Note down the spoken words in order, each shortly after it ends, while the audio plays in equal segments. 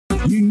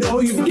You know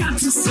you've got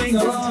to sing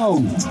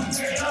along.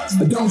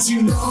 Don't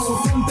you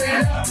know?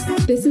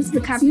 This is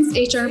the Cavness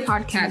HR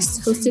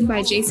podcast, hosted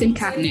by Jason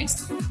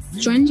Cavness.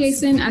 Join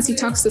Jason as he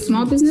talks to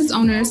small business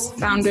owners,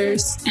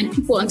 founders, and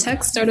people in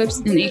tech startups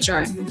and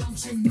HR.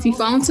 If you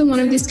fall into one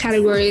of these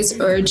categories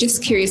or are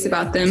just curious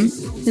about them,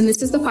 then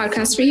this is the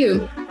podcast for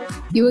you.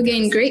 You will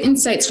gain great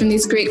insights from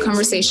these great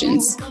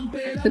conversations.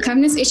 The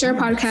Cavness HR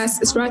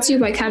podcast is brought to you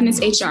by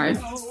Cavness HR.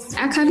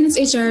 At Cavness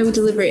HR, we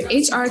deliver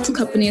HR to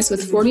companies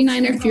with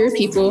 49 or fewer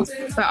people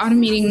by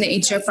automating the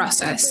HR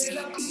process.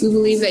 We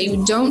believe that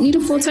you don't need a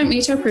full-time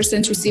HR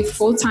person to receive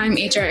full-time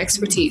HR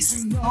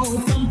expertise.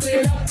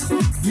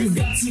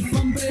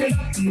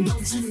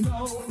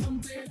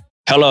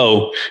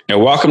 Hello,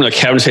 and welcome to the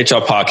Cavness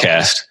HR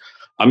podcast.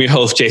 I'm your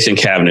host, Jason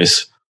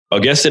Cavness. Our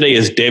guest today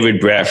is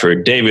David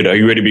Bradford. David, are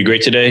you ready to be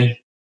great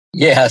today?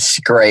 Yes,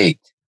 great.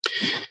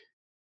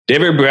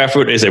 David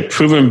Bradford is a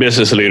proven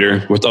business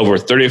leader with over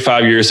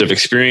 35 years of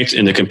experience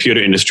in the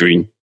computer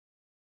industry.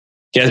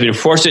 He has been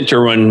fortunate to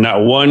run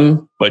not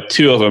one, but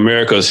two of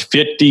America's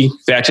 50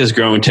 fastest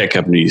growing tech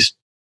companies.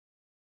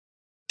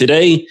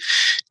 Today,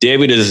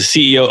 David is the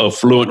CEO of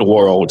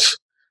FluentWorlds,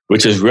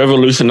 which is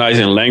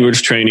revolutionizing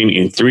language training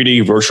in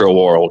 3D virtual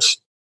worlds.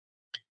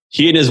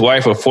 He and his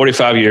wife of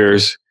 45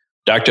 years,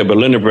 Dr.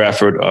 Belinda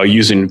Bradford, are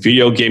using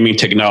video gaming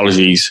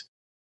technologies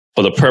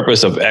for the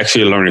purpose of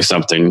actually learning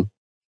something.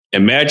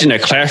 Imagine a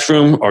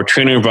classroom or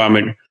training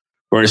environment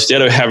where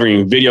instead of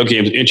having video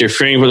games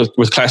interfering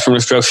with classroom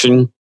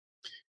instruction,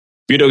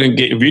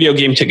 video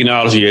game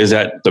technology is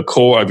at the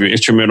core of your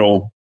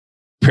instrumental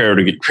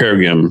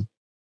paradigm.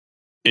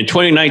 In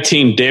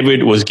 2019,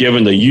 David was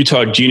given the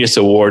Utah Genius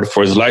Award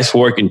for his life's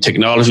work in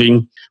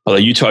technology by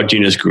the Utah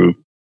Genius Group.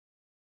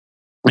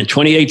 In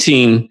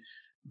 2018,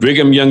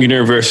 Brigham Young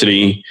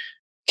University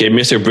gave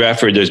Mr.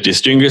 Bradford the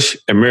Distinguished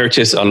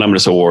Emeritus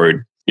Alumnus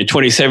Award. In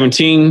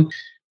 2017,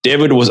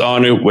 David was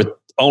honored with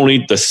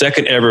only the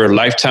second ever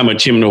Lifetime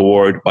Achievement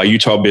Award by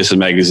Utah Business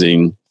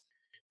Magazine.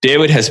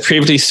 David has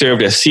previously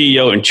served as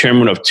CEO and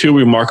chairman of two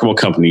remarkable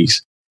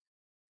companies,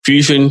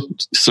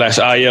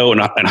 Fusion/IO and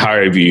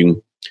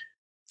HireVue.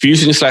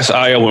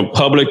 Fusion/IO went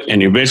public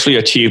and eventually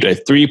achieved a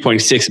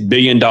 $3.6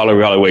 billion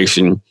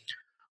valuation.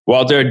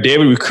 While there,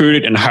 David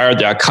recruited and hired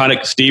the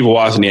iconic Steve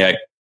Wozniak,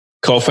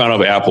 co-founder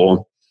of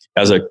Apple,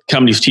 as a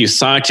company's chief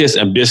scientist,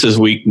 and Business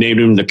Week named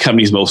him the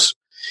company's most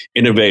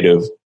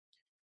innovative.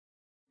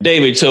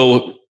 David,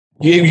 so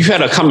you've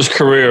had an accomplished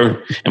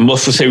career, and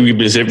most would say you've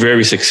been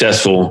very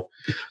successful.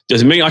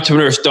 There's many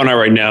entrepreneurs starting out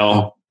right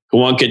now who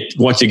want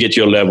to get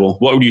to your level.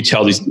 What would you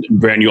tell these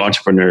brand new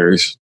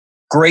entrepreneurs?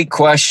 Great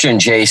question,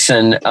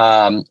 Jason.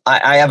 I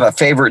have a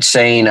favorite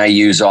saying I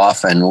use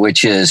often,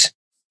 which is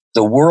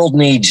the world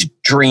needs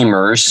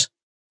dreamers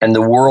and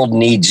the world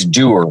needs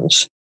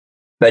doers.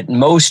 But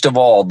most of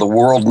all, the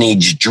world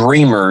needs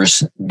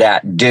dreamers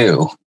that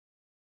do.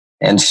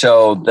 And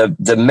so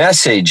the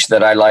message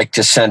that I like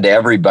to send to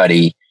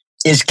everybody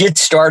is get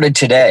started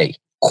today.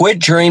 Quit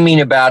dreaming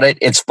about it.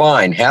 It's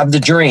fine. Have the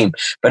dream.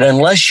 But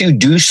unless you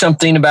do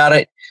something about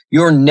it,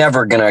 you're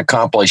never going to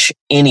accomplish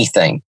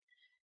anything.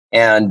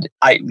 And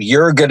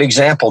you're a good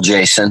example,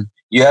 Jason.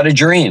 You had a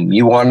dream.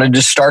 You wanted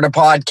to start a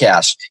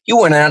podcast. You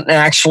went out and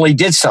actually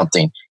did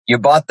something. You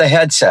bought the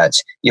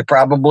headsets. You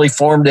probably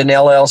formed an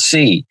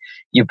LLC.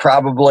 You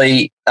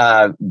probably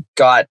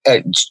got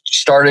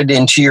started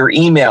into your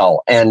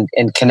email and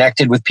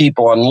connected with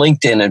people on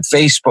LinkedIn and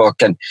Facebook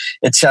and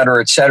et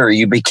cetera, et cetera.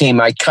 You became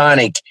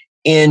iconic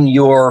in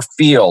your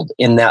field,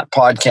 in that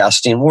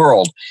podcasting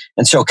world.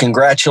 And so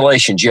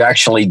congratulations, you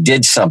actually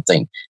did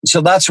something. So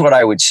that's what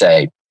I would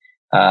say.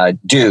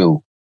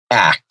 Do,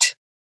 act.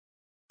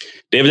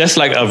 David, that's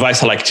like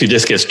advice I like to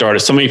just get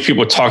started. So many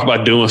people talk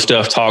about doing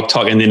stuff, talk,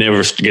 and they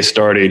never get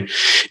started.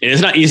 And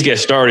it's not easy to get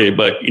started,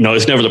 but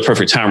it's never the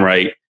perfect time,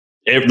 right?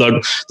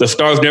 The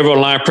stars never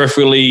align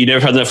perfectly. You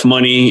never have enough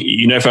money.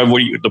 You never have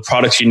the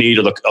products you need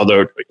or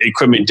the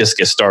equipment just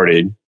get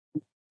started.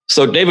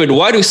 So, David,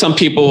 why do some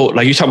people,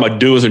 like you talk about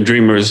doers and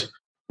dreamers,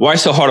 why is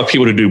it so hard for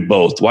people to do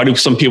both? Why do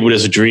some people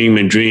just dream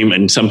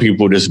and some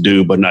people just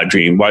do but not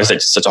dream? Why is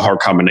that such a hard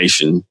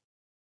combination?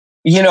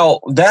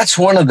 That's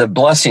one of the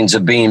blessings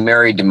of being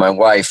married to my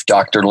wife,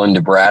 Dr.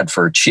 Linda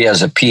Bradford. She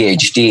has a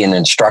PhD in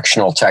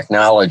instructional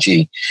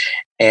technology,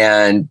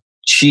 and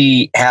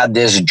she had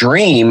this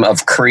dream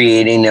of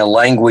creating a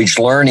language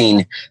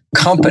learning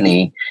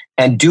company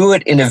and do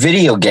it in a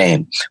video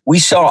game. We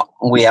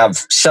have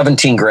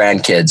 17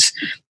 grandkids,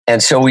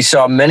 and so we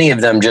saw many of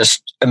them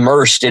just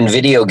immersed in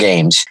video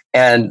games.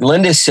 And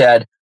Linda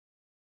said,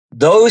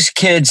 those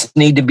kids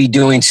need to be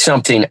doing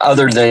something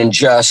other than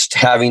just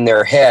having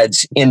their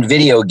heads in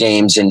video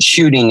games and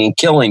shooting and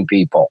killing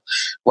people.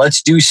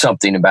 Let's do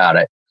something about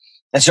it.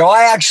 And so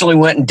I actually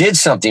went and did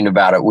something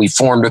about it. We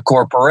formed a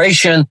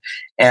corporation.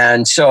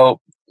 And so,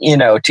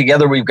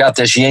 together we've got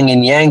this yin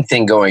and yang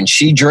thing going.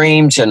 She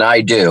dreams and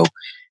I do.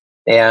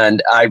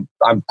 And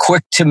I'm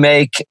quick to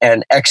make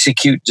and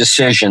execute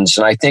decisions.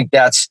 And I think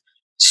that's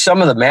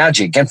some of the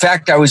magic. In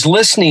fact, I was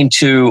listening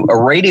to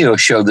a radio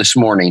show this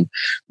morning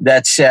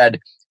that said,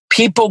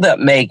 people that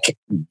make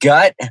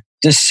gut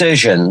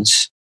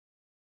decisions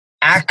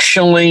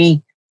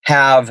actually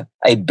have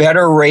a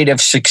better rate of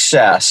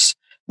success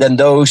than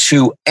those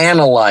who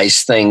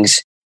analyze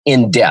things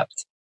in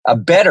depth, a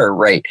better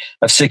rate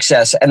of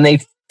success. And they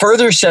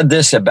further said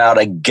this about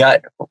a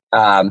gut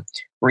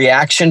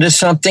reaction to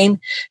something.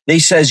 They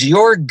says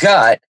your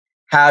gut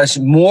has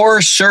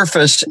more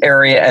surface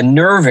area and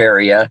nerve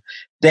area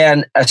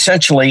than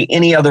essentially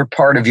any other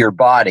part of your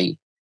body.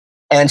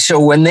 And so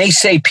when they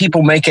say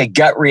people make a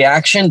gut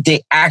reaction,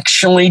 they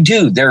actually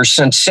do. There are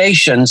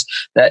sensations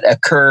that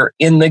occur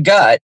in the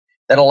gut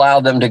that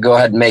allow them to go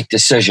ahead and make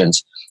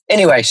decisions.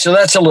 Anyway, so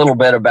that's a little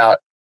bit about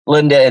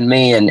Linda and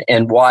me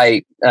and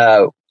why,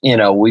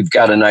 we've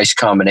got a nice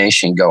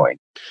combination going.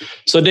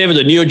 So, David,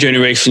 the newer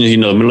generations,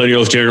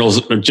 millennials,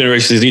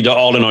 generations, they're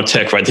all in on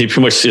tech, right? They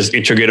pretty much just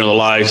integrate on their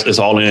lives. It's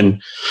all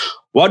in.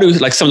 Why do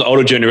some of the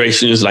older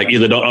generations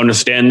either don't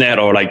understand that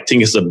or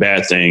think it's a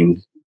bad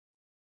thing?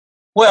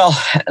 Well,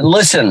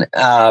 listen,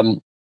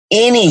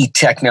 any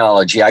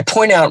technology, I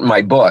point out in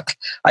my book,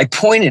 I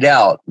pointed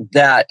out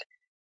that,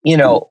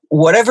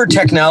 whatever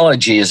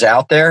technology is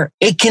out there,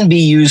 it can be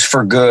used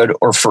for good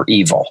or for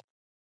evil.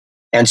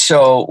 And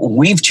so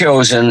we've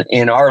chosen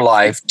in our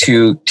life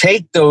to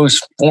take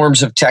those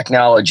forms of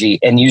technology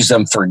and use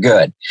them for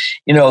good.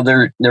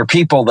 There are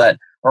people that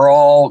are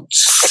all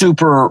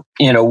super,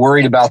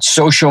 worried about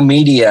social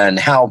media and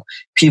how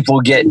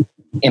people get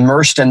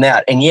immersed in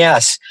that. And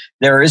yes,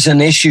 there is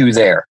an issue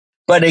there,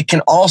 but it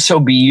can also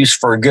be used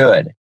for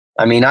good.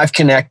 I mean, I've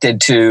connected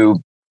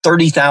to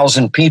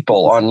 30,000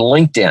 people on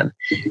LinkedIn,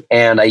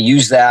 and I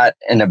use that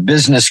in a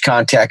business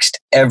context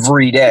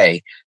every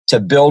day to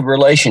build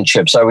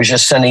relationships. I was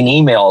just sending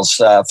emails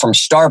from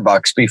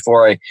Starbucks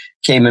before I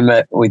came and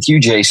met with you,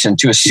 Jason,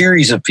 to a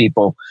series of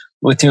people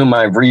with whom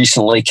I've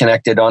recently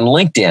connected on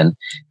LinkedIn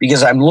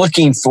because I'm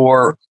looking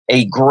for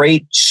a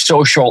great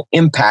social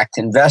impact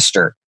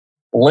investor.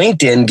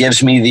 LinkedIn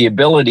gives me the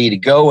ability to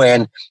go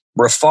in,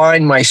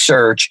 refine my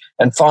search,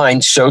 and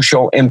find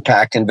social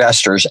impact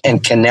investors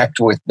and connect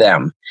with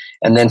them,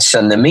 and then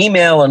send them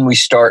email, and we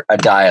start a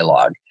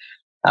dialogue.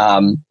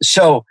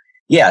 So,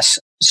 yes,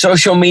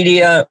 social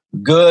media,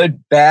 good,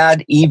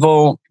 bad,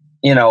 evil,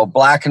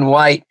 black and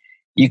white.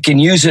 You can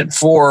use it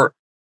for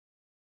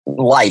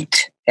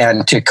light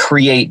and to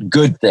create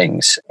good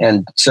things.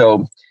 And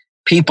so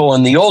people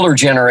in the older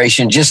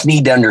generation just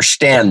need to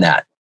understand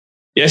that.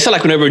 Yeah, it's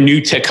like whenever new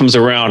tech comes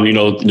around,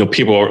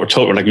 people are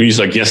told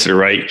music yesterday,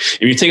 right?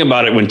 If you think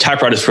about it, when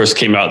typewriters first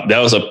came out, that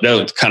was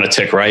kind of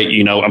tech, right?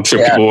 I'm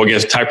sure people were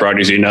against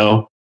typewriters,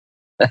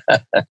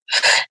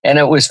 And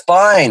it was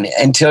fine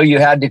until you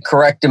had to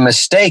correct a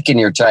mistake in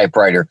your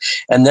typewriter.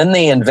 And then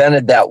they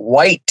invented that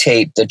white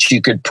tape that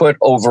you could put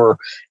over,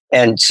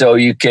 and so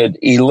you could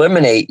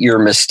eliminate your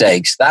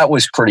mistakes. That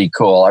was pretty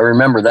cool. I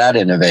remember that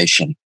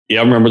innovation.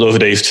 Yeah, I remember those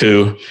days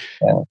too.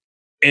 Yeah.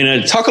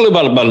 And talk a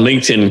little about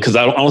LinkedIn, because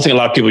I don't think a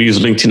lot of people use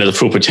LinkedIn as a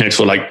full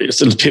potential.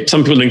 Some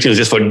people LinkedIn is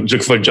just looking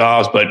for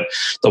jobs, but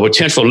the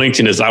potential of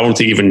LinkedIn is, I don't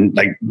think, even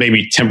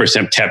maybe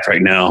 10% tapped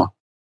right now.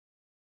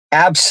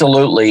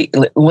 Absolutely.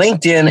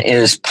 LinkedIn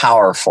is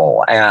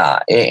powerful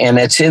and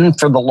it's in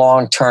for the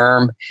long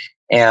term.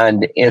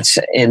 And it's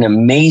an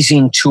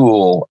amazing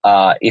tool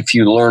if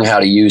you learn how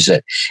to use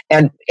it.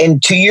 And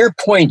to your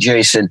point,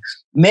 Jason,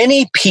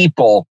 many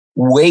people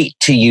wait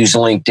to use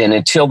LinkedIn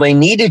until they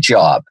need a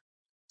job.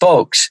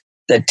 Folks,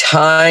 the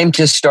time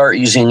to start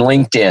using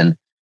LinkedIn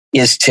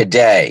is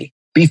today,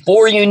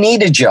 before you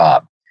need a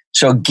job.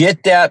 So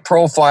get that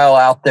profile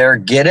out there,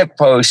 get it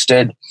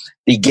posted,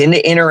 begin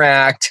to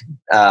interact,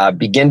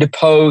 begin to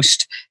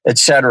post,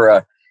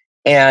 etc.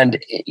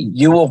 And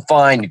you will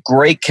find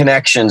great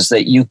connections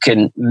that you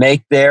can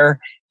make there.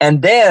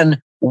 And then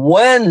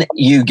when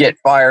you get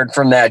fired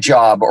from that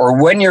job,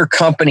 or when your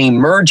company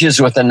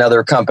merges with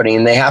another company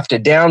and they have to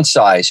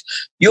downsize,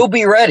 you'll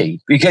be ready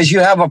because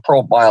you have a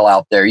profile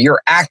out there.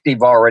 You're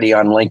active already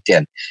on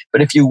LinkedIn.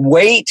 But if you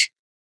wait,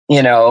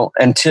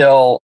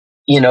 until,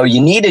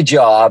 you need a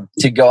job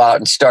to go out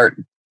and start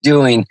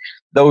doing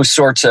those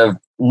sorts of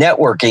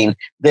networking,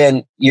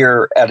 then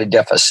you're at a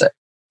deficit.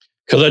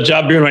 Because that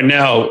job you're in right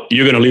now,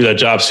 you're going to leave that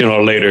job sooner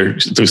or later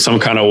through some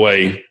kind of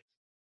way.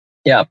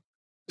 Yeah.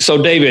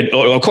 So, David,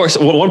 of course,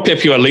 one pet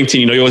peeve at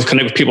LinkedIn, you always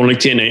connect with people on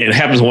LinkedIn, and it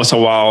happens once in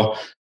a while.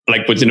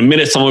 Like within a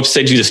minute, someone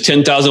sends you this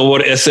 10,000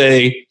 word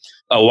essay,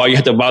 why you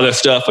have to bother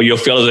stuff, or you'll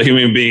fail as a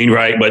human being,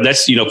 right? But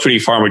that's, pretty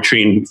far in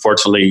between,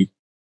 unfortunately.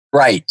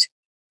 Right.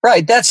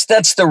 That's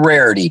the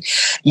rarity.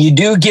 You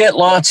do get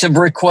lots of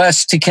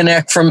requests to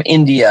connect from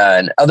India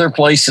and other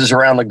places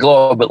around the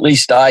globe. At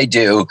least I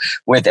do.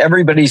 With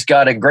everybody's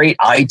got a great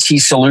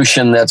IT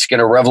solution that's going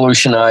to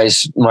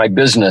revolutionize my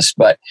business.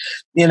 But,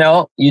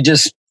 you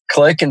just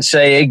click and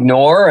say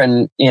ignore,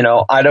 and,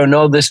 I don't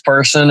know this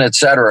person, et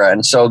cetera.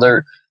 And so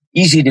they're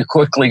easy to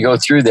quickly go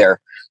through there.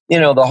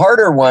 The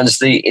harder ones,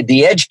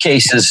 the edge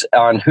cases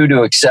on who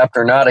to accept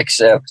or not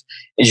accept,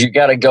 is you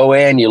got to go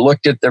in, you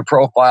looked at their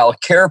profile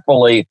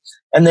carefully,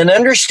 and then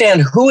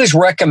understand who has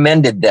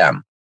recommended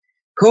them.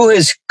 who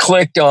has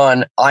clicked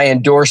on, I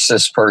endorse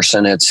this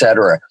person, et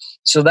cetera.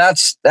 So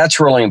that's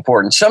really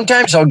important.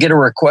 Sometimes I'll get a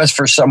request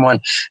for someone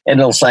and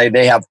it'll say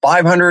they have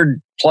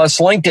 500 plus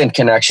LinkedIn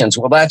connections.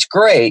 Well, that's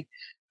great.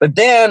 But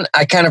then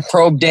I kind of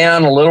probe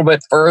down a little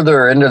bit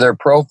further into their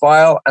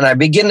profile and I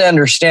begin to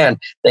understand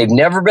they've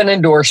never been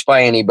endorsed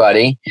by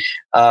anybody,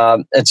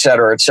 et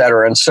cetera, et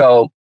cetera. And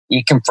so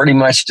you can pretty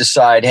much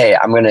decide, hey,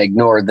 I'm going to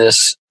ignore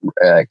this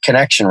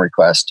connection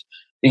request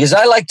because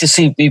I like to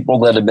see people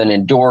that have been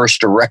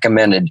endorsed or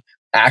recommended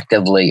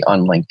actively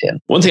on LinkedIn.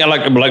 One thing I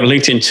like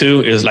LinkedIn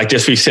too is like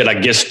just we said,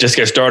 like just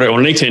get started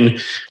on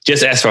LinkedIn,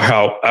 just ask for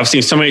help. I've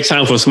seen so many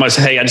times when somebody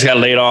says, hey, I just got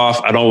laid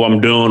off, I don't know what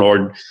I'm doing,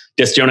 or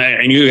just,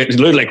 and you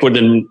look like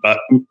within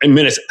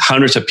minutes,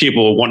 hundreds of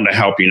people wanting to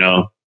help,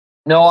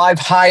 No, I've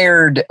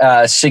hired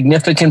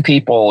significant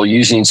people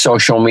using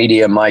social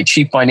media. My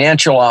chief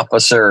financial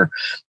officer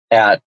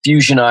at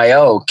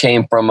Fusion.io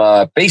came from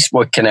a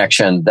Facebook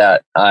connection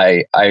that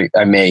I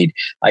made.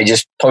 I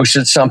just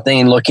posted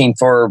something looking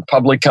for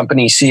public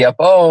company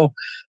CFO.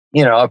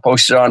 I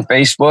posted on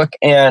Facebook,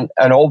 and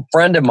an old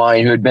friend of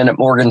mine who had been at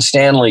Morgan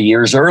Stanley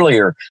years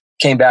earlier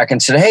came back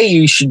and said, hey,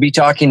 you should be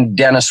talking to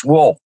Dennis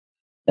Wolf.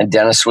 And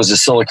Dennis was a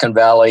Silicon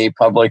Valley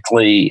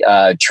publicly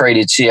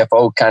traded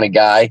CFO kind of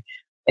guy.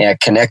 And I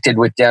connected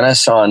with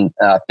Dennis on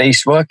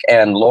Facebook,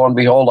 and lo and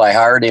behold, I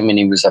hired him, and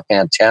he was a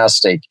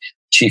fantastic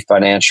chief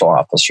financial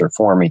officer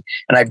for me.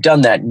 And I've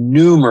done that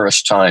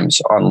numerous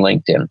times on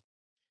LinkedIn.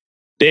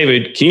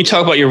 David, can you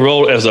talk about your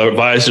role as an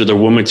advisor to the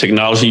Women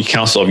Technology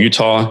Council of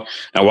Utah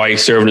and why you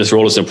serve in this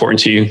role is important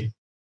to you?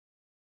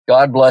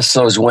 God bless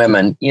those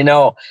women.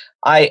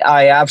 I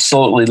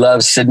absolutely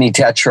love Sydney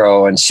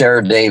Tetro and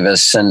Sarah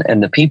Davis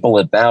and the people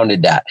that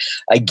founded that.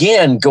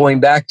 Again, going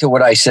back to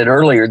what I said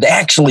earlier, they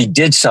actually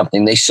did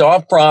something. They saw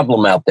a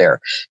problem out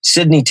there.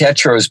 Sydney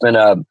Tetro has been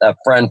a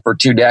friend for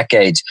 2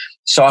 decades.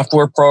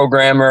 Software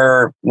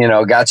programmer,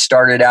 got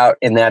started out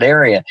in that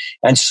area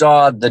and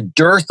saw the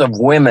dearth of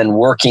women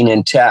working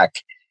in tech.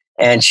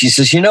 And she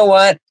says, you know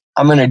what?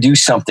 I'm going to do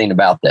something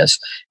about this.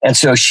 And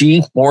so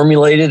she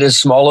formulated a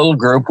small little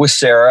group with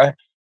Sarah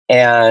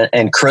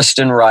and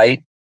Kristen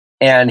Wright.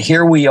 And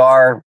here we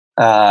are,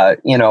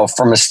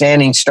 from a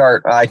standing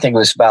start. I think it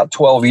was about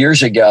 12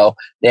 years ago.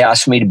 They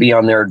asked me to be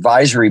on their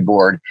advisory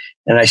board.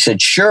 And I said,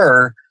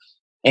 sure.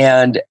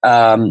 And,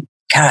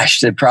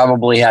 they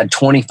probably had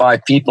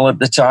 25 people at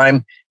the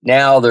time.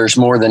 Now there's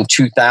more than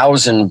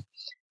 2,000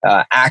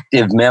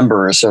 active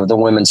members of the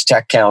Women's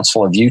Tech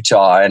Council of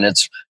Utah, and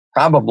it's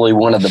probably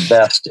one of the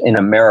best in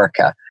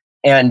America.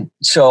 And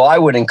so I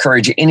would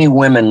encourage any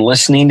women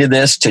listening to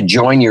this to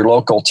join your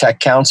local tech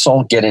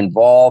council, get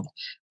involved,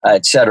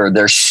 et cetera.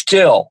 There's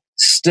still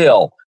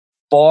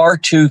far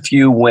too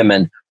few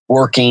women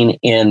working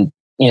in,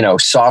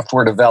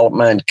 software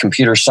development,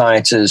 computer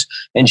sciences,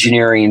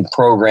 engineering,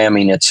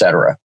 programming, et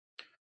cetera.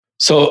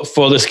 So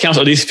for this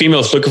council, are these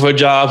females looking for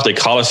jobs? They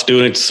college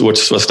students?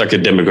 What's like the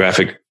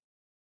demographic?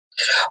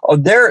 Oh,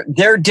 their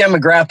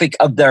demographic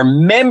of their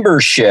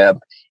membership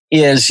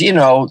is,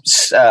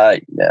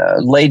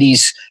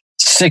 ladies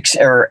 6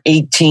 or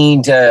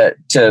 18 to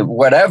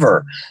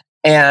whatever.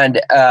 And,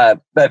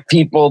 but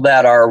people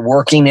that are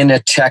working in a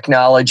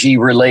technology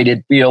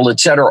related field, et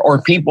cetera,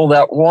 or people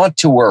that want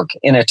to work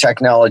in a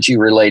technology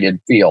related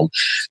field.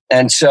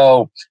 And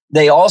so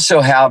they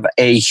also have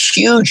a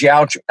huge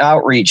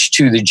outreach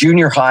to the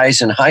junior highs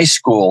and high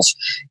schools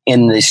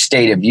in the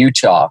state of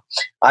Utah.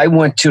 I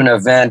went to an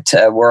event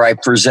where I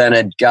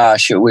presented,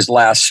 it was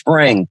last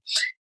spring,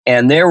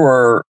 and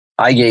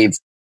I gave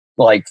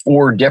like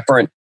 4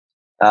 different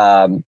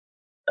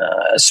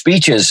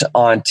speeches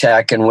on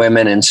tech and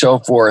women and so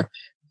forth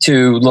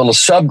to little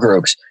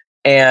subgroups.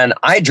 And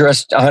I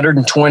addressed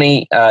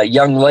 120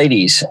 young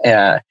ladies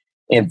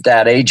in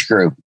that age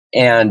group.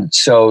 And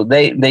so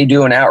they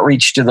do an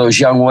outreach to those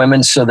young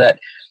women so that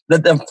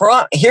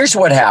here's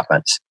what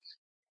happens.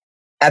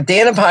 At the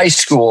end of high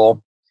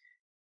school,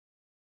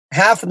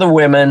 half of the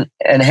women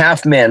and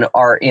half men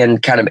are in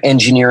kind of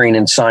engineering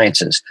and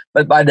sciences.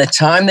 But by the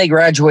time they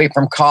graduate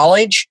from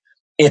college,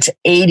 it's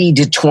 80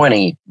 to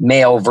 20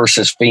 male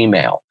versus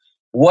female.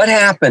 What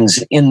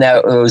happens in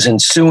those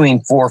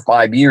ensuing 4 or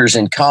 5 years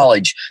in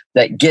college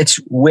that gets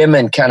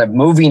women kind of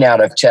moving out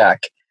of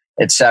tech,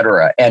 et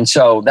cetera? And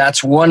so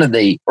that's one of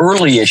the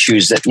early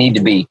issues that need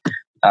to be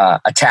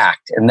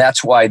attacked. And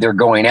that's why they're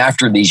going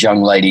after these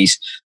young ladies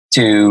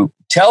to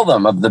tell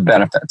them of the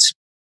benefits.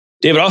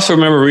 David, I also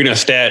remember reading a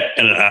stat,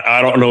 and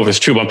I don't know if it's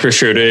true, but I'm pretty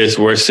sure it is,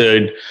 where it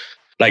said,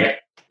 like,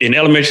 in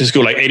elementary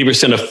school, like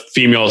 80% of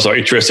females are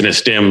interested in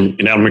STEM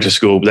in elementary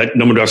school. That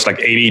number drops like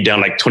 80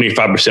 down like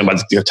 25% by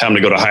the time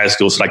they go to high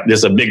school. So like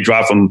there's a big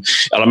drop from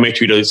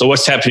elementary to, so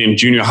what's happening in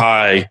junior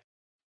high?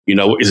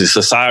 Is it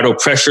societal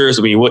pressures?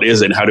 I mean, what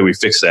is it and how do we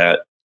fix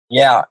that?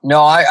 Yeah,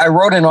 no, I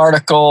wrote an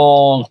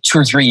article 2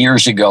 or 3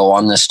 years ago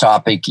on this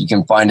topic. You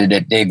can find it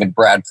at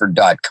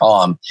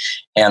davidbradford.com.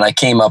 And I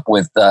came up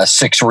with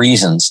 6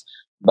 reasons.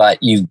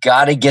 But you've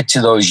got to get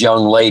to those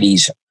young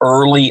ladies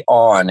early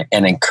on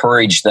and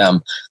encourage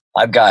them.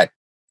 I've got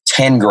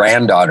 10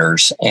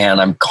 granddaughters,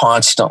 and I'm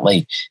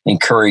constantly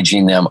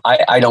encouraging them.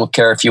 I don't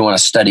care if you want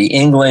to study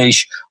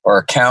English or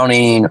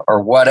accounting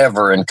or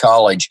whatever in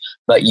college,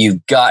 but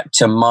you've got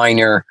to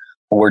minor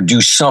or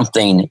do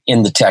something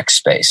in the tech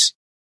space.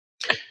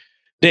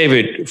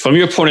 David, from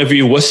your point of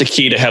view, what's the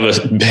key to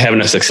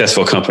having a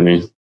successful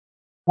company?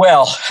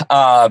 Well,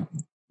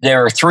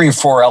 there are 3 or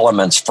 4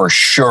 elements for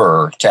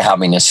sure to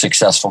having a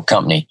successful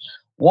company.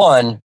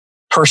 One,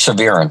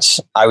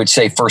 perseverance. I would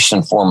say first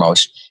and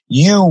foremost.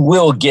 You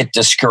will get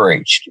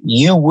discouraged.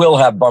 You will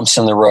have bumps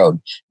in the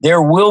road.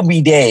 There will be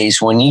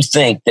days when you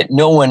think that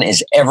no one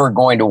is ever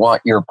going to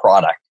want your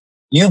product.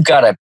 You've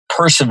got to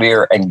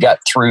persevere and get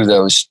through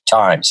those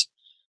times.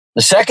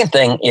 The second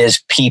thing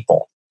is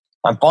people.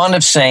 I'm fond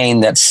of saying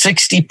that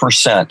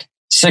 60%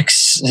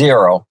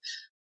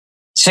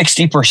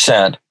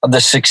 of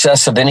the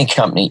success of any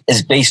company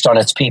is based on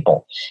its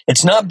people.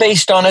 It's not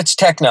based on its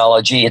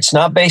technology. It's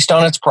not based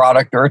on its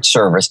product or its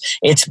service.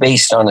 It's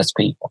based on its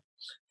people.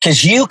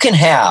 Because you can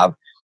have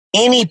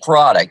any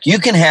product. You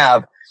can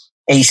have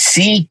a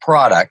C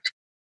product,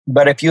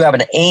 but if you have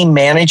an A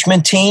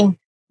management team,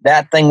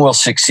 that thing will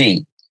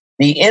succeed.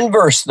 The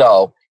inverse,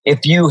 though,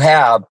 if you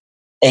have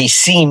a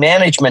C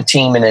management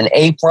team and an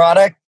A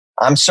product,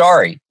 I'm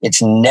sorry, it's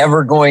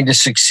never going to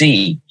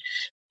succeed.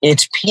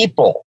 It's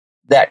people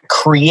that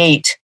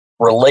create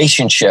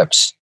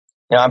relationships.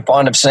 I'm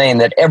fond of saying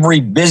that every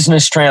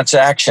business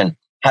transaction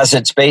has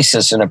its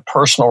basis in a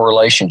personal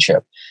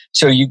relationship.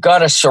 So you've got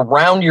to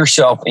surround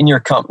yourself in your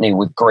company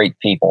with great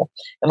people.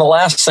 And the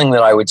last thing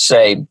that I would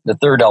say, the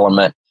third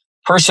element,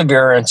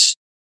 perseverance,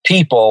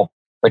 people,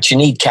 but you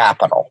need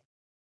capital.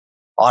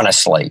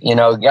 Honestly, you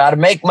got to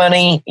make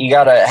money. You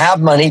got to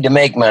have money to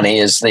make money,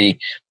 as the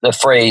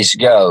phrase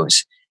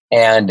goes.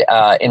 And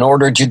in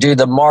order to do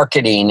the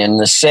marketing and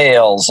the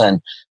sales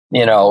and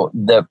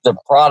the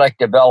product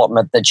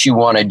development that you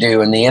want to do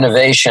and the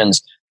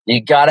innovations,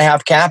 you got to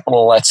have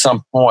capital at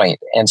some point.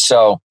 And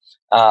so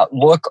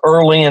look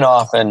early and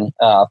often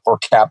for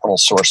capital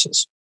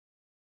sources.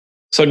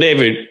 So,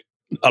 David,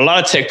 a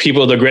lot of tech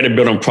people, they're great at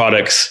building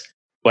products,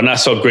 but not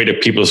so great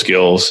at people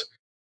skills.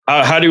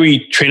 How do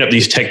we train up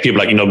these tech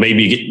people,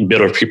 maybe get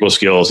better people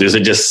skills? Is it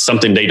just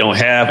something they don't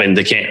have and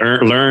they can't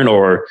learn,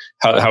 or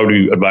how do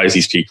you advise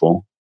these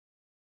people?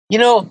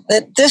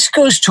 This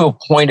goes to a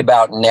point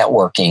about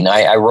networking.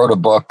 I wrote a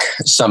book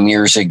some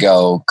years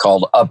ago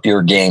called Up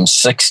Your Game,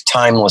 6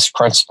 Timeless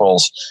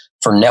Principles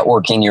for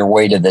Networking Your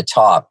Way to the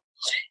Top.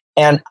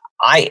 And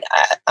I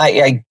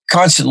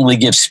constantly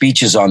give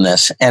speeches on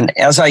this. And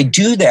as I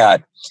do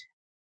that,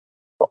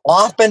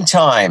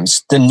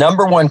 oftentimes the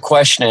number one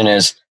question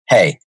is,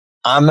 hey,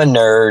 I'm a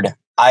nerd.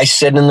 I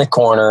sit in the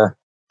corner.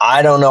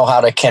 I don't know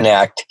how to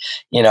connect.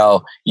 You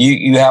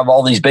have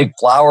all these big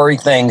flowery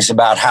things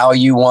about how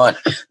you want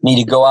me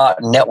to go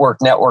out and network.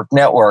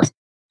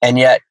 And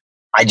yet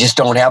I just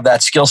don't have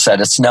that skill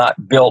set. It's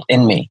not built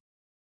in me.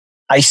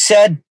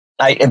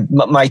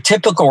 My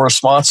typical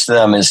response to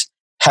them is,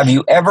 have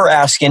you ever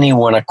asked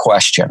anyone a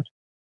question?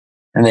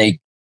 And they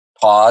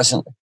pause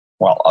and,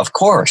 well, of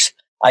course.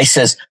 I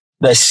says,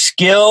 the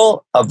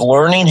skill of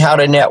learning how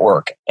to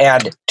network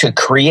and to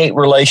create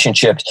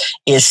relationships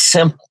is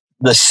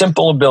the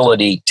simple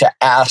ability to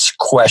ask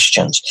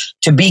questions,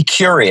 to be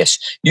curious.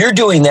 You're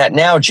doing that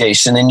now,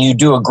 Jason, and you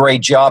do a great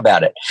job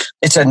at it.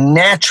 It's a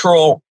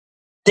natural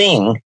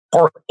thing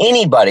for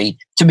anybody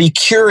to be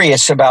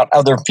curious about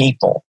other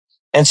people.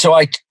 And so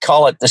I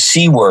call it the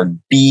C word,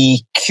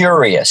 be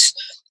curious.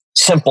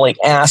 Simply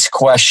ask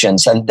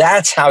questions. And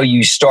that's how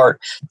you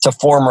start to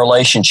form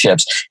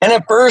relationships. And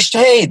at first,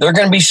 hey, they're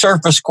going to be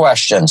surface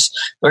questions.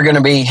 They're going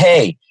to be,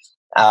 hey,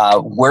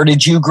 where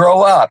did you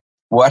grow up?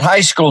 What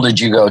high school did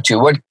you go to?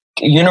 What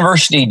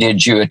university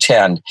did you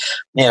attend?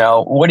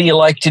 What do you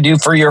like to do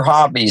for your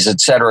hobbies,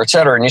 et cetera, et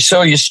cetera. And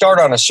so you start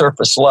on a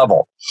surface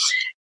level.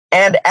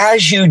 And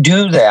as you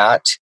do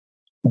that,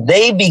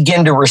 they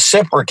begin to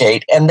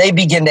reciprocate and they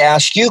begin to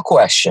ask you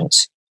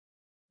questions.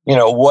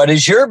 What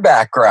is your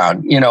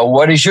background?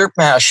 What is your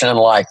passion in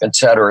life, et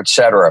cetera, et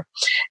cetera.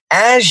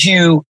 As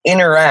you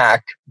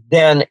interact,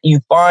 then you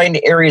find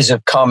areas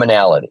of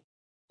commonality.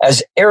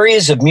 As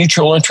areas of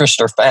mutual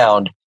interest are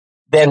found,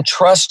 then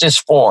trust is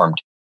formed.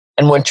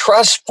 And when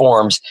trust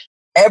forms,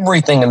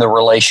 everything in the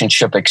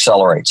relationship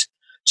accelerates.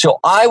 So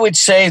I would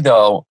say,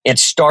 though, it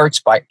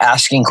starts by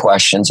asking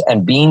questions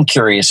and being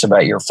curious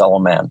about your fellow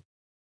man.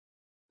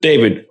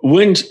 David,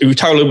 we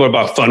talk a little bit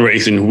about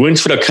fundraising. When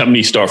should a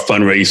company start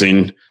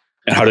fundraising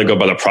and how to go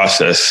about the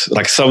process?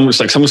 Someone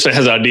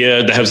has an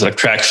idea that has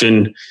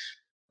traction,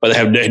 but they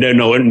have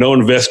no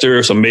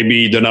investors, so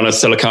maybe they're not in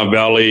Silicon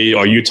Valley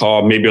or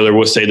Utah. Maybe they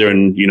will say they're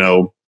in,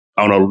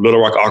 Little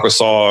Rock,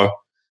 Arkansas.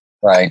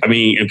 Right. I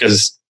mean,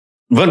 because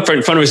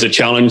fundraising is a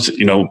challenge.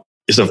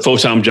 It's a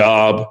full-time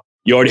job.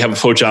 You already have a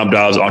full-time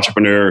job as an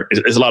entrepreneur.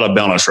 It's a lot of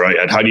balance, right?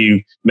 And how do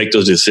you make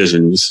those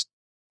decisions?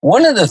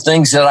 One of the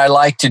things that I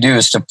like to do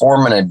is to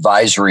form an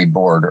advisory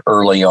board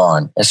early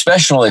on,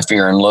 especially if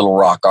you're in Little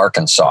Rock,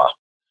 Arkansas.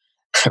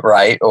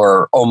 right?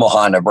 Or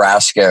Omaha,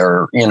 Nebraska,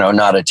 or,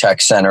 not a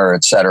tech center,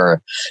 et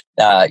cetera.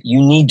 You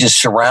need to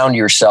surround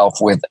yourself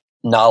with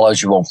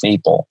knowledgeable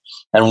people.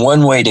 And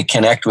one way to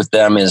connect with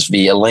them is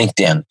via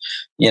LinkedIn,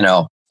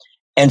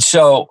 And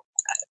so,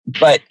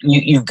 but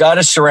you've got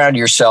to surround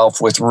yourself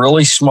with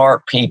really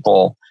smart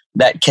people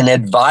that can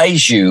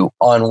advise you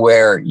on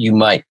where you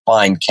might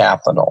find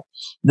capital.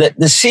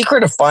 The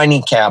secret of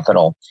finding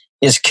capital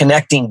is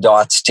connecting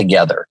dots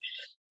together.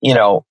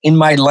 In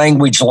my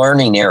language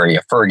learning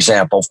area, for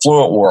example,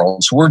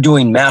 FluentWorlds, we're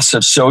doing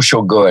massive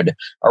social good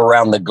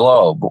around the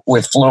globe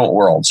with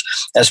FluentWorlds.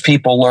 As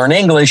people learn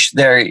English,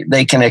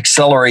 they can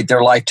accelerate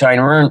their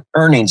lifetime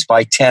earnings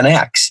by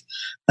 10x.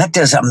 That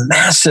does a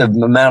massive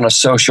amount of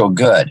social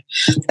good.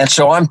 And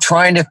so I'm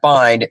trying to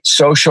find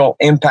social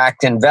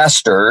impact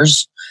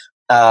investors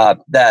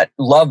that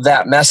love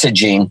that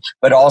messaging,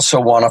 but also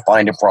want to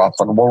find a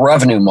profitable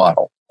revenue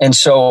model. And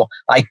so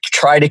I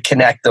try to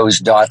connect those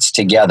dots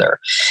together.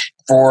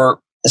 For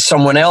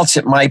someone else,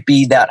 it might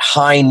be that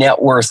high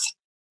net worth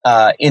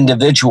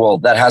individual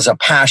that has a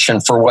passion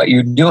for what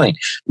you're doing.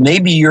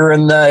 Maybe you're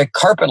in the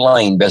carpet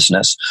laying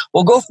business.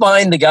 Well, go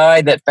find the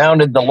guy that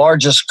founded the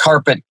largest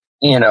carpet,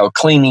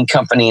 cleaning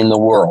company in the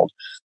world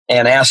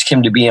and ask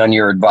him to be on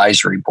your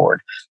advisory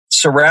board.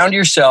 Surround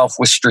yourself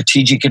with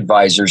strategic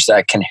advisors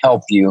that can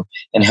help you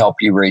and help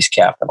you raise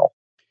capital.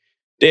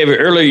 David,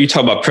 earlier you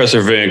talked about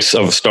perseverance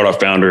of startup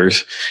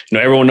founders.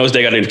 Everyone knows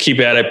they got to keep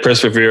at it,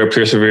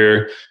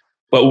 persevere.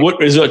 But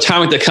what is there a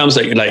time that comes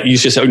like you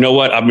just say, you know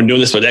what, I've been doing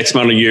this for X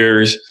amount of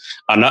years.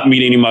 I'm not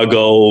meeting any of my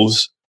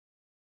goals.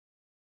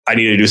 I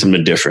need to do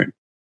something different.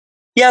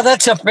 Yeah,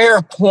 that's a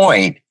fair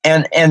point.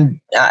 And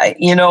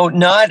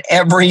not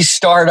every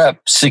startup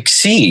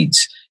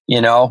succeeds,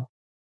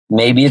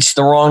 Maybe it's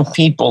the wrong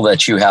people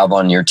that you have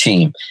on your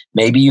team.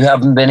 Maybe you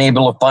haven't been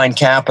able to find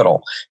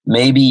capital.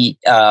 Maybe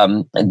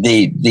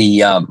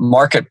the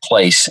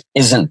marketplace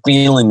isn't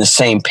feeling the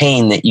same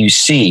pain that you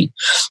see.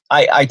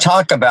 I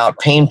talk about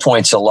pain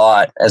points a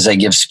lot as I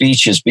give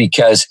speeches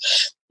because,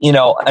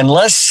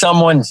 unless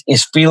someone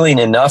is feeling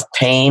enough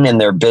pain in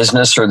their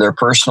business or their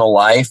personal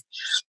life,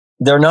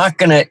 they're not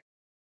going to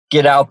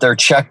get out their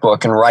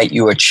checkbook and write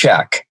you a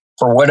check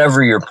for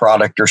whatever your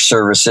product or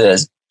service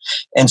is.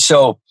 And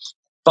so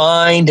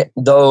find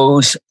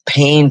those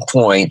pain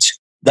points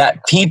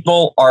that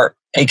people are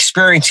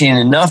experiencing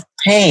enough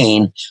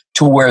pain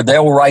to where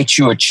they'll write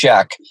you a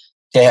check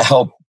to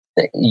help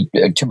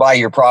to buy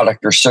your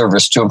product or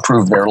service to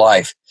improve their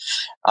life.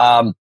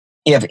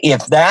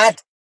 If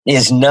that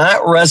is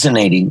not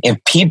resonating,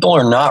 if people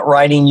are not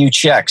writing you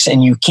checks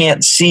and you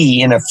can't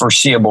see in a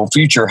foreseeable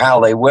future how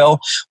they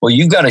will, well,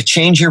 you got to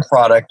change your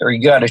product or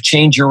you got to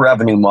change your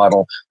revenue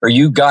model or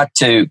you got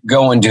to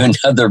go and do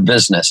another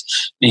business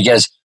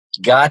because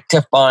got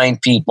to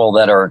find people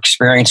that are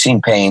experiencing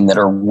pain that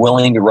are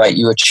willing to write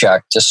you a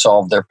check to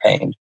solve their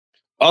pain.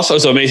 Also,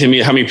 it's amazing to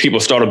me how many people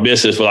start a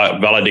business without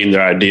validating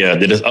their idea.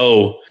 They just,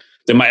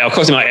 they might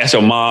ask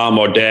their mom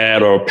or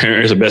dad or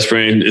parents or best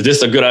friend, is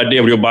this a good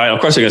idea? Will you buy it?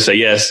 Of course, they're going to say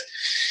yes.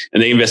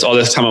 And they invest all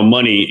this time and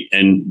money.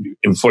 And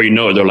before you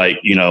know it, they're like,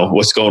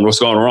 what's going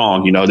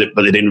wrong?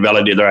 But they didn't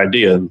validate their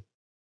idea.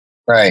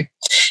 Right.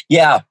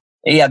 Yeah.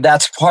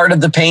 That's part of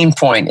the pain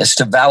point is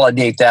to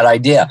validate that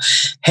idea.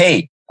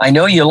 Hey, I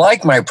know you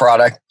like my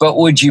product, but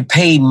would you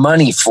pay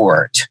money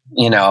for it?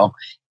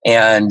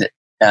 And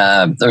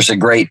there's a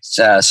great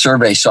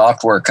survey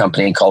software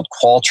company called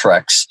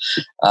Qualtrics,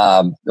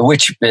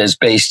 which is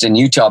based in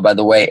Utah, by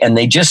the way, and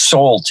they just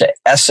sold to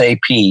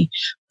SAP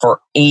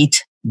for $8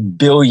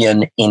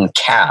 billion in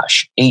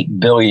cash, $8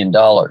 billion.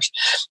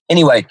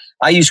 Anyway,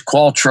 I use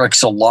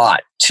Qualtrics a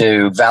lot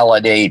to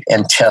validate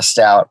and test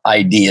out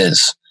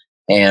ideas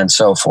and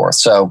so forth.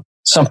 So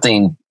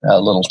a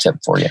little tip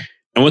for you.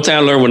 And one thing I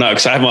learned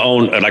because I have my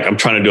own, I'm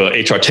trying to do an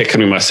HR tech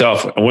company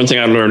myself. And one thing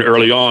I learned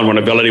early on when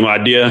I validated my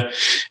idea,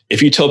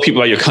 if you told people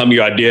about your company,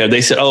 your idea,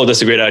 they said, oh,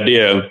 that's a great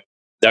idea.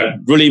 That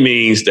really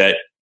means that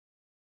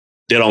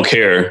they don't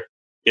care.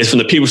 It's when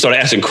the people start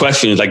asking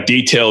questions, like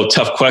detailed,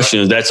 tough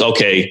questions. That's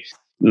okay.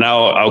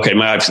 Now,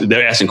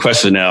 they're asking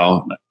questions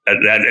now.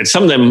 And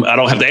some of them I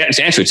don't have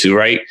the answer to,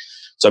 right?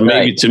 So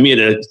maybe to me,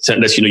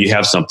 that you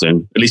have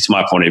something, at least to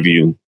my point of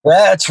view.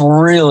 That's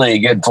really a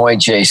good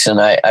point, Jason.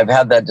 I've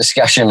had that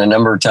discussion a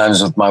number of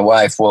times with my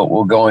wife.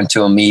 We'll go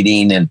into a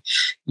meeting and,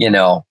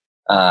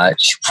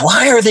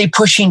 why are they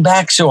pushing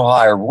back so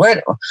hard?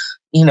 What,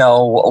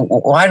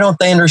 why don't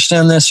they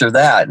understand this or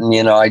that?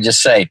 And, I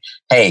just say,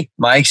 hey,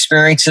 my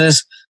experience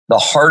is the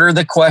harder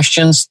the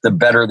questions, the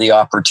better the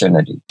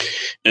opportunity.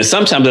 And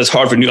sometimes it's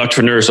hard for new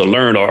entrepreneurs to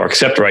learn or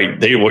accept,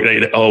 right? I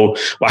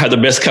have the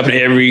best company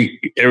every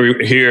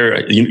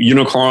here,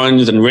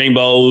 unicorns and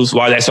rainbows.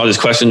 Why that's all these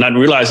questions? Not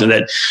realizing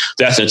that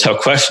that's the tough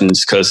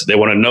questions because they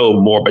want to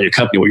know more about your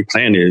company, what your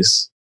plan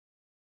is.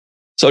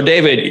 So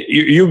David,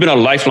 you've been a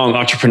lifelong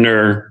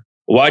entrepreneur.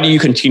 Why do you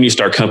continue to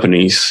start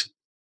companies?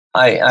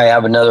 I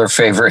have another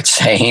favorite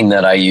saying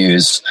that I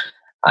use.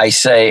 I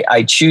say,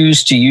 I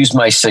choose to use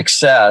my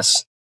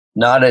success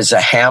not as a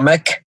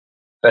hammock,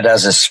 but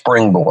as a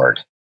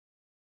springboard.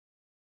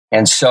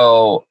 And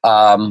so,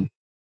 my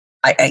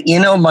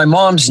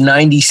mom's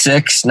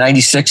 96 and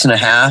a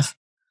half,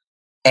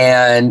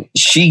 and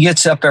she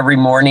gets up every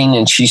morning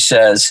and she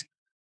says,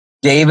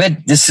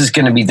 David, this is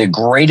going to be the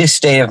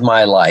greatest day of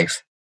my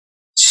life.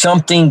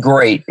 Something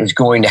great is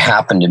going to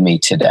happen to me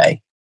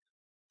today.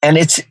 And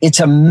it's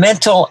a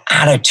mental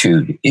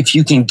attitude. If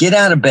you can get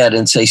out of bed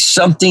and say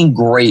something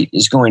great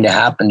is going to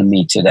happen to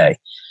me today,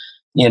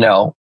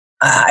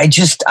 I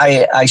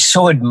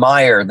so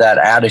admire that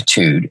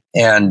attitude.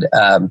 And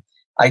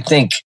I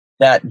think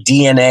that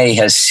DNA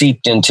has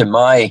seeped into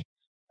my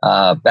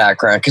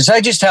background because I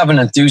just have an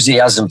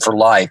enthusiasm for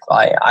life.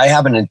 I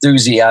have an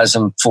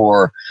enthusiasm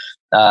for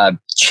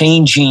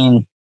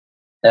changing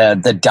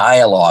the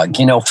dialogue.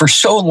 For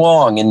so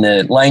long in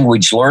the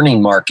language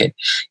learning market,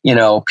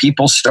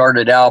 people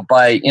started out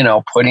by,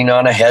 putting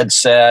on a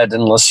headset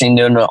and listening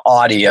to an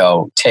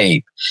audio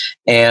tape.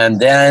 And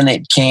then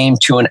it came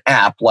to an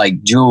app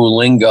like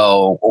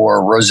Duolingo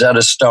or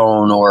Rosetta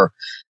Stone or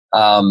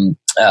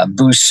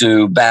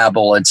Busuu,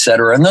 Babbel, et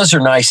cetera. And those are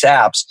nice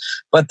apps,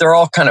 but they're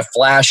all kind of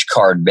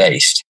flashcard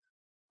based.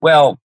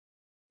 Well,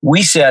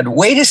 we said,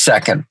 wait a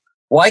second,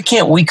 why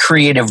can't we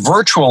create a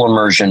virtual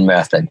immersion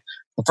method?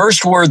 The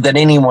first word that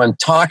anyone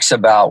talks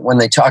about when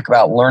they talk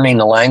about learning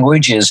a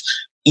language is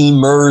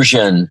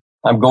immersion.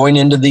 I'm going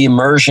into the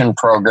immersion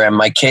program.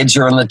 My kids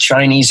are in the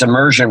Chinese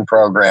immersion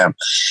program.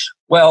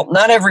 Well,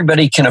 not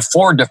everybody can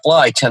afford to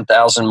fly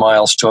 10,000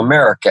 miles to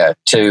America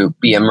to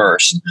be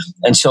immersed.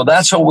 And so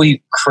that's what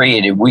we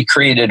created. We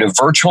created a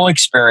virtual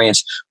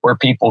experience where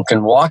people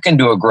can walk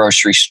into a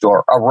grocery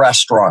store, a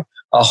restaurant,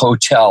 a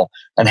hotel,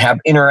 and have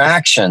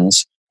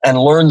interactions and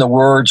learn the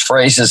words,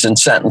 phrases, and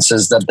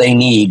sentences that they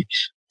need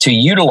to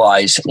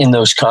utilize in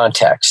those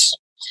contexts.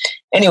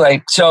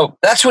 Anyway, so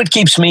that's what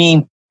keeps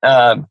me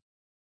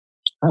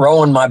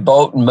rowing my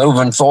boat and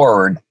moving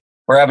forward.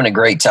 We're having a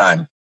great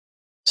time.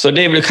 So,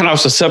 David, kind of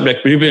off the subject,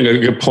 but you bring a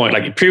good point.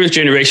 Like previous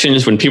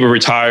generations, when people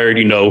retired,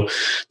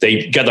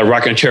 they got the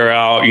rocking chair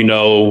out,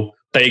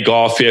 play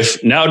golf.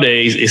 If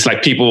nowadays, it's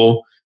like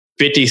people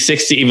 50,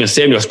 60, even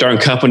 70 are starting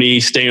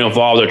companies, staying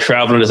involved, they're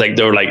traveling. It's like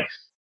they're like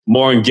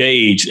more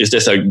engaged. It's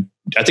just I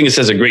think it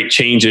says a great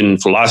change in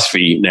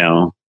philosophy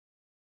now.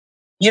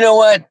 You know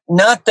what?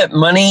 Not that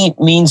money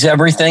means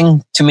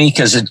everything to me,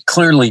 because it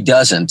clearly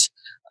doesn't.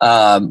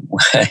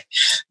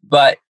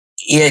 But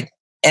it,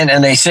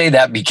 and they say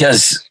that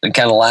because,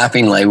 kind of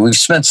laughingly, we've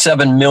spent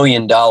 $7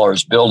 million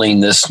building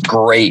this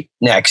great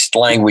next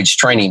language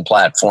training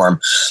platform,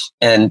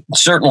 and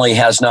certainly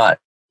has not,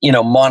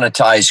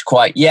 monetized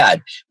quite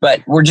yet,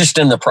 but we're just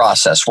in the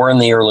process. We're in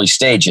the early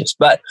stages,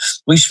 but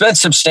we've spent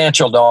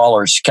substantial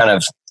dollars kind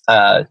of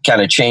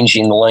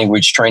changing the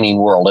language training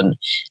world,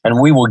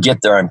 and we will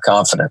get there, I'm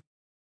confident.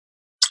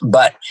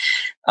 But,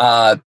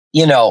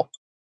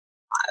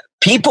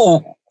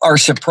 people are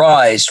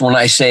surprised when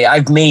I say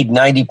I've made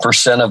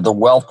 90% of the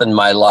wealth in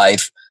my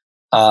life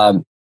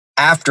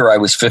after I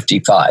was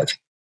 55.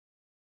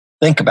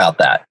 Think about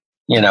that.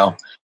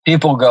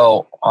 People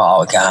go,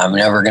 oh, God, I'm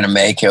never going to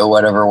make it,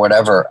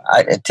 whatever.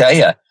 I tell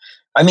you,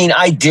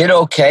 I did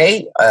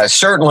okay,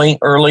 certainly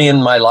early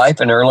in my life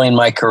and early in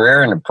my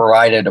career, and it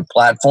provided a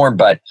platform.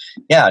 But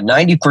yeah,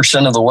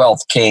 90% of the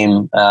wealth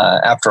came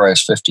after I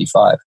was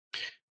 55.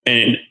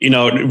 And,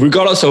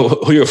 regardless of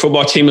who your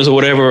football team is or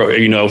whatever,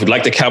 if you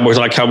like the Cowboys,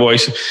 like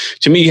Cowboys,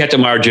 to me, you have to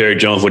admire Jerry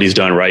Jones, what he's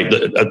done, right?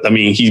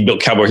 He's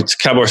built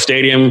Cowboy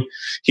Stadium.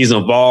 He's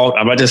involved.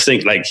 I just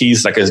think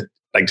he's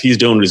he's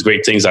doing these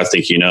great things, I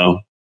think,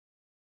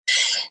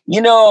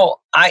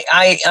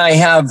 I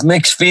have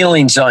mixed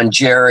feelings on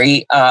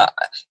Jerry.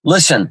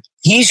 Listen,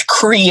 he's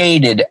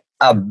created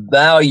a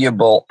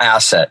valuable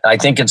asset. I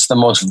think it's the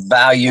most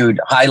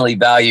highly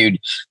valued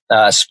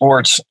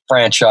sports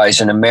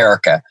franchise in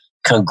America.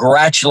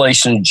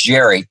 Congratulations,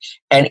 Jerry.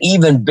 And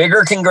even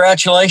bigger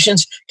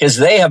congratulations, because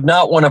they have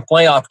not won a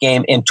playoff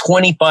game in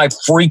 25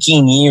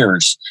 freaking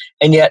years.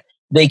 And yet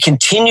they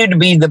continue to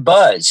be the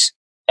buzz.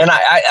 And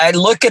I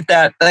look at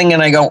that thing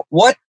and I go,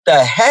 what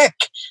the heck?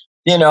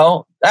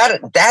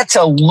 That's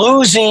a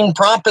losing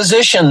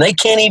proposition. They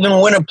can't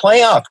even win a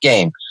playoff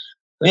game.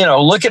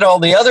 Look at all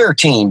the other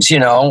teams,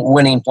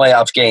 winning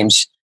playoff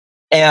games.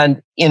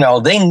 And,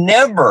 they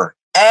never,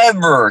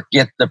 ever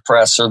get the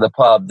press or the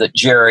pub that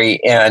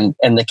Jerry and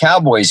the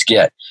Cowboys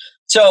get.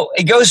 So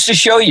it goes to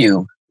show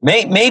you,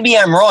 maybe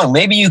I'm wrong.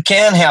 Maybe you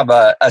can have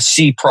a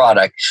C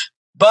product,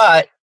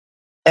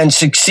 and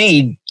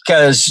succeed,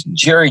 because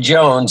Jerry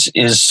Jones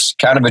is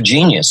kind of a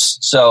genius.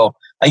 So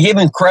I give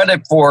him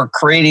credit for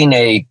creating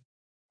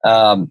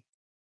at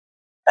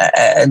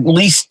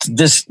least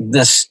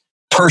this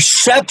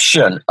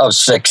perception of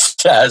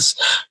success,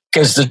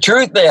 because the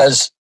truth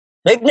is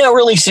they've not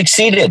really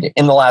succeeded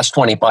in the last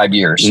 25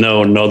 years.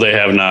 No, they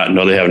have not.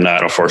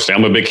 Unfortunately,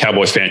 I'm a big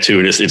Cowboys fan too.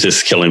 It's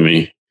just killing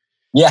me.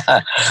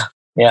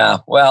 Yeah.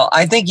 Well,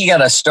 I think you got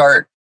to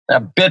start a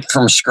bit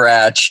from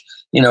scratch.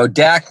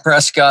 Dak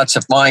Prescott's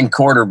a fine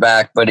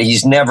quarterback, but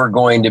he's never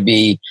going to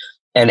be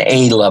an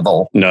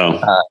A-level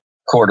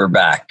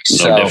quarterback.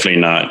 No, definitely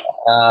not.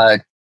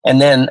 And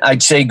then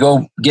I'd say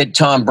go get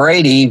Tom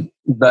Brady,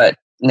 but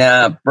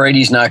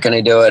Brady's not going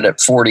to do it at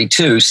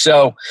 42.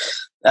 So,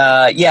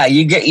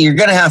 you're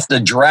going to have to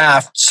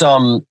draft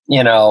some,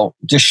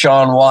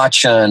 Deshaun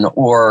Watson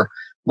or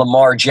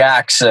Lamar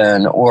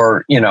Jackson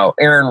or,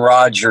 Aaron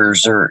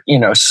Rodgers or,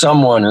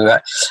 someone who,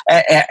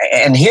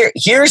 and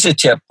here's a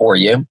tip for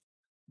you.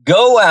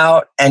 Go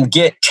out and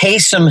get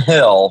Taysom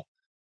Hill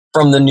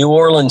from the New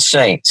Orleans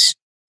Saints.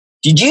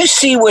 Did you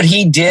see what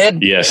he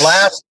did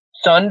last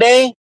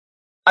Sunday?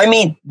 I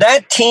mean,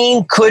 that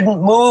team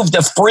couldn't move the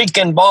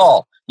freaking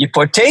ball. You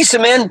put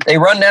Taysom in, they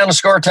run down and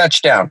score a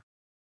touchdown.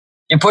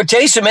 You put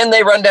Taysom in,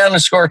 they run down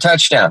and score a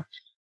touchdown.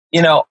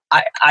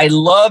 I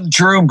love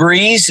Drew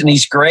Brees, and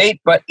he's great,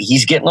 but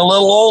he's getting a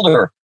little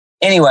older.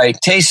 Anyway,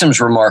 Taysom's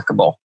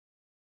remarkable.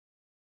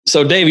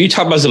 So, Dave, you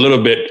talked about a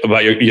little bit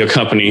about your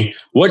company.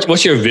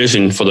 What's your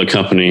vision for the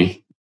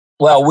company?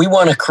 Well, we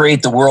want to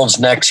create the world's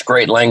next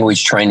great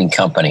language training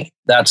company.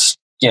 That's,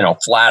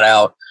 flat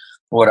out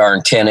what our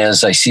intent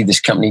is. I see this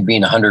company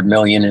being $100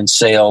 million in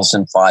sales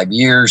in 5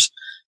 years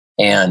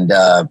and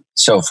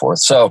so forth.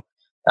 So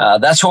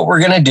that's what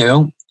we're going to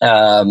do.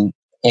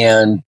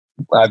 And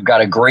I've got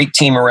a great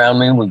team around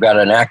me. We've got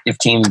an active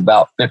team of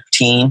about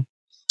 15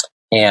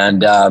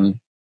 and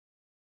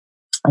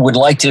would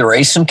like to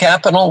raise some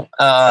capital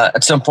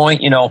at some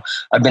point.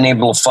 I've been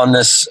able to fund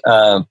this,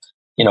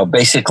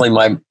 basically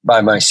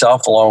by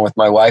myself along with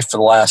my wife for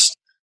the last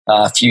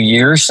few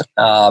years.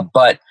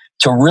 But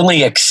to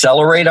really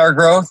accelerate our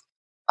growth,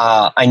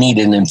 I need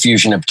an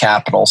infusion of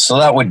capital. So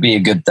that would be a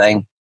good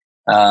thing.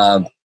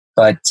 Yeah.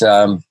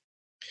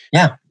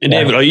 And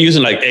David, are you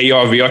using like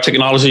AR, VR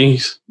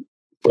technologies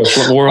for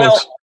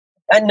FluentWorlds?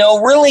 Well,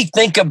 no, really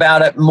think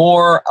about it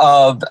more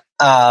of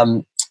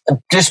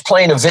just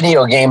playing a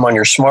video game on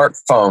your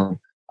smartphone.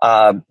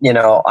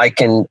 I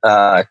can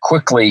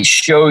quickly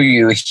show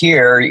you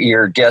here.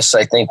 Your guests,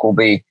 I think, will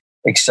be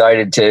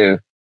excited to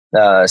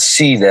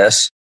see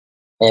this.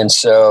 And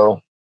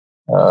so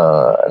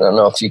I don't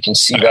know if you can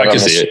see that on the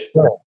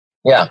screen.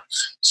 Yeah.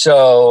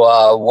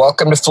 So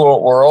welcome to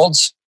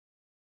FluentWorlds.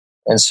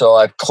 And so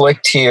I've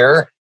clicked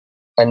here.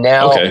 And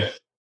now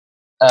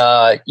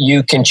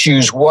you can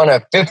choose one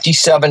of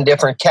 57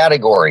 different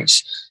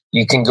categories.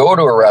 You can go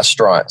to a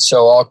restaurant.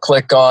 So I'll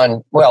click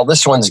on,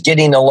 this one's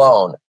getting a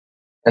loan.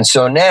 And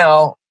so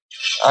now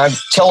I'm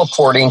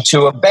teleporting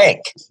to a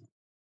bank.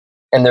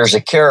 And there's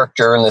a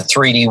character in the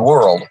 3D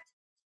world.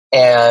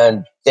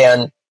 And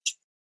then,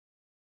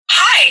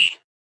 hi,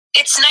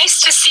 it's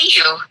nice to see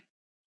you.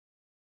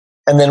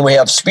 And then we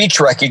have speech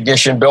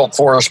recognition built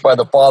for us by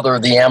the father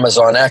of the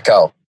Amazon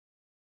Echo.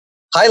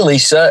 Hi,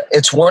 Lisa.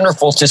 It's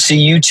wonderful to see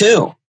you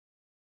too.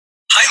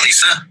 Hi,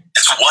 Lisa.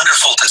 It's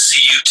wonderful to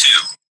see you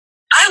too.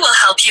 I will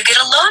help you get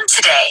a loan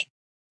today.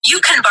 You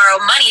can borrow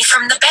money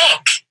from the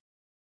bank.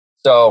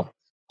 So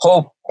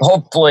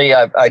hopefully,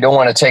 I don't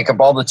want to take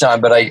up all the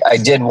time, but I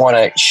did want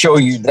to show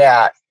you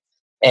that.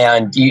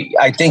 And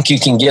I think you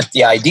can get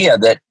the idea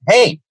that,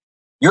 hey,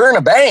 you're in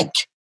a bank.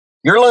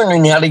 You're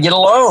learning how to get a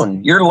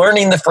loan. You're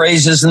learning the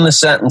phrases and the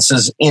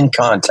sentences in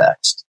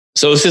context.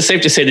 So is it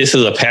safe to say this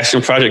is a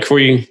passion project for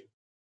you?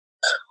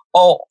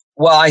 Oh,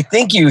 well, I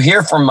think you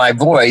hear from my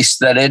voice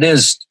that it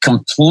is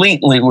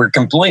we're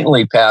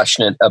completely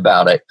passionate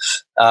about it.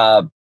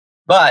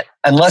 But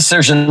unless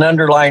there's an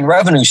underlying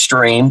revenue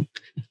stream,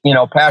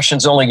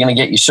 passion's only going to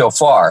get you so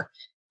far.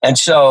 And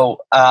so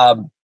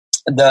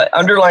the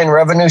underlying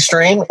revenue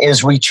stream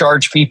is we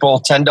charge people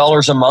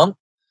 $10 a month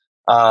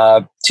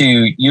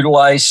to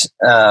utilize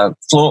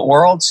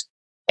FluentWorlds.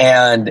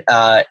 And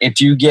if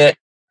you get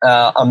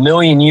 1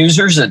 million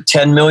users at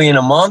 10 million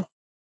a month,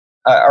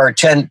 or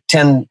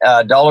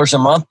 $10 a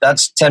month,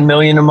 that's 10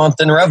 million a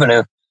month in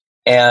revenue.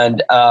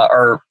 And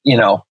I'm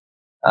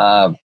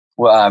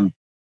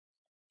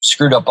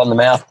screwed up on the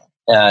math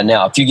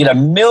now. If you get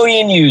 1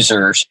 million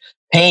users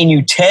paying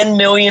you 10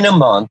 million a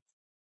month,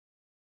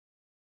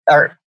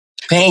 or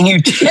paying you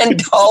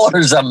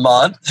 $10 a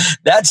month,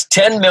 that's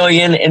 10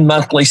 million in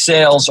monthly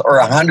sales or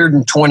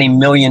 $120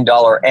 million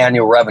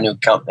annual revenue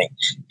company.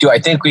 Do I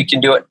think we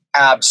can do it?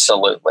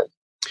 Absolutely.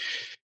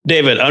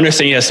 David, I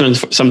understand you have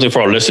something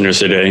for our listeners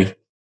today.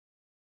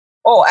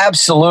 Oh,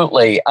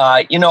 absolutely.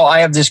 I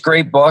have this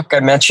great book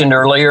I mentioned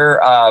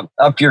earlier,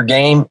 Up Your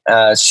Game,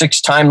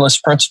 6 Timeless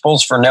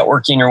Principles for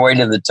Networking Your Way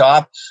to the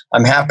Top.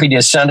 I'm happy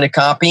to send a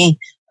copy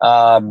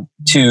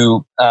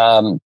to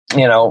a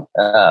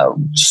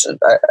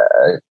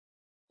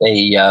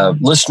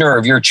listener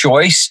of your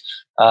choice.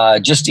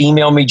 Just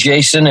email me,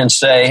 Jason, and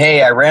say,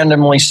 hey, I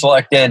randomly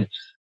selected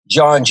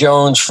John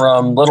Jones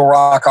from Little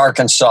Rock,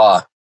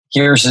 Arkansas.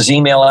 Here's his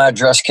email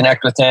address,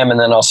 connect with him, and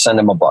then I'll send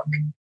him a book.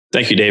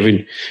 Thank you,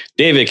 David.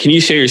 David, can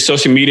you share your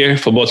social media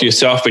for both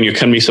yourself and your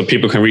company so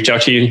people can reach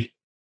out to you?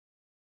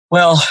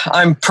 Well,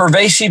 I'm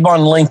pervasive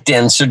on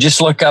LinkedIn, so just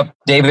look up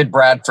David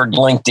Bradford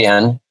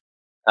LinkedIn.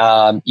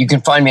 You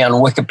can find me on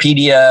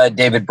Wikipedia,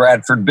 David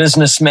Bradford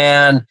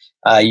Businessman.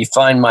 You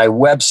find my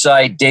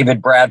website,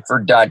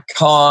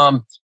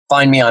 davidbradford.com.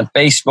 Find me on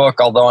Facebook,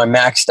 although I'm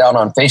maxed out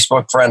on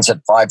Facebook friends at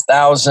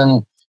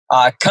 5,000.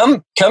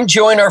 come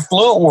join our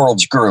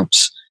FluentWorlds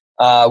groups.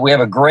 We have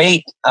a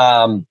great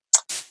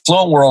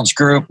FluentWorlds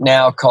group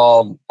now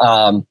called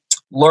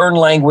Learn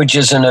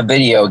Languages in a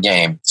Video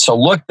Game. So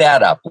look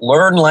that up.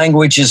 Learn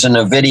Languages in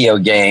a Video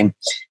Game.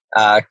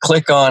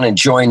 Click on and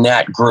join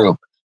that group.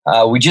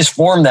 We just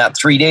formed that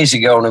 3 days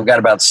ago, and we've got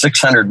about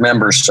 600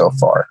 members so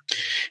far.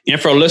 And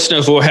for our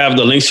listeners, we'll have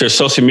the links to his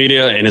social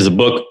media and his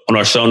book on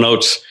our show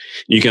notes.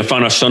 You can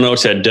find our show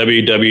notes at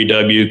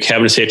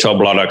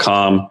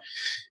www.cabinetshrblog.com.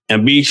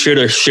 And be sure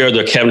to share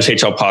the Cabinets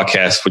HR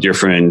podcast with your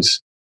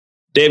friends.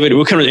 David,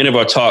 we're coming to the end of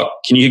our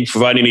talk. Can you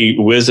provide any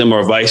wisdom or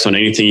advice on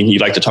anything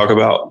you'd like to talk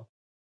about?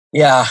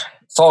 Yeah,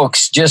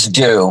 folks, just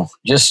go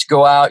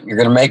out. You're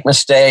going to make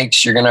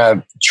mistakes. You're going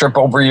to trip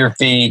over your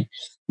feet.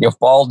 You'll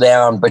fall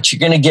down, but you're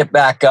going to get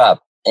back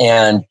up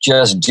and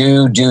just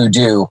do.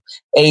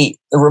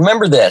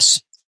 Remember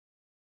this,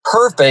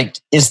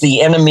 perfect is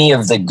the enemy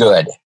of the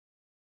good.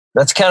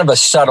 That's kind of a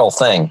subtle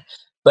thing,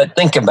 but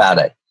think about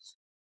it.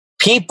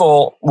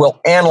 People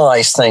will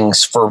analyze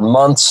things for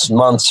months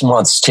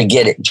to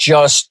get it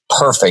just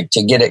perfect,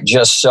 to get it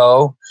just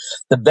so.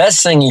 The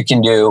best thing you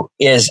can do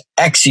is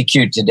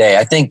execute today.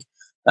 I think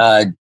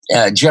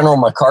General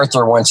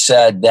MacArthur once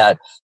said that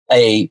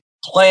a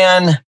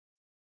plan,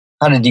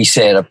 how did he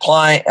say it?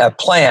 A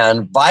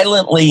plan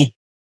violently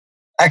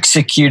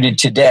executed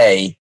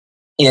today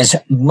is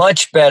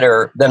much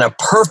better than a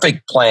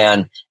perfect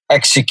plan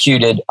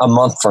executed a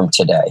month from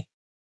today.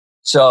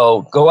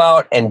 So go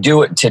out and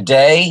do it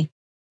today,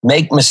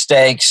 make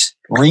mistakes,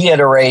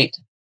 reiterate,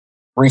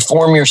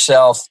 reform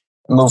yourself,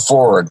 move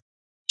forward.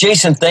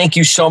 Jason, thank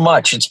you so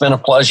much. It's been a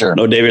pleasure.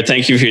 No, David,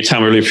 thank you for your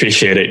time. I really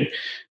appreciate it.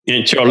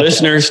 And to our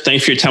listeners,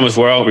 thanks for your time as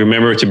well.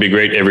 Remember to be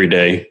great every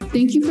day.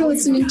 Thank you for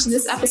listening to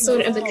this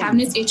episode of the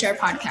Cabinets HR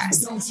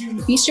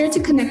podcast. Be sure to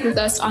connect with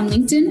us on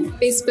LinkedIn,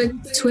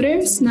 Facebook,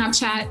 Twitter,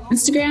 Snapchat,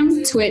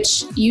 Instagram,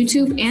 Twitch,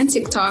 YouTube, and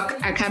TikTok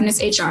at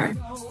Cabinets HR.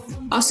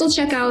 Also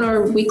check out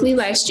our weekly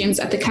live streams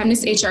at the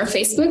Cabinets HR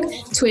Facebook,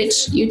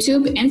 Twitch,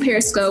 YouTube, and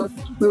Periscope,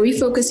 where we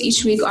focus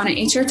each week on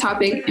an HR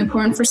topic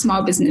important for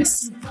small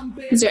business.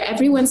 These are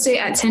every Wednesday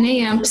at 10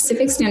 a.m.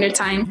 Pacific Standard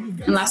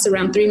Time and last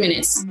around 3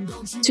 minutes.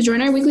 To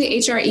join our weekly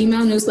HR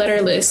email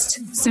newsletter list,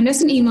 send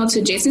us an email to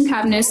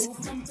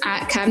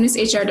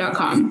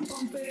jasoncabinets@cabinetshr.com.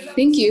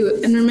 Thank you,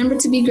 and remember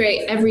to be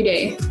great every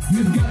day.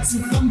 You got to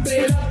pump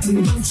it up,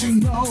 don't you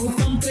know,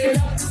 pump it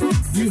up.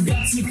 You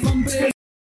got to pump it up.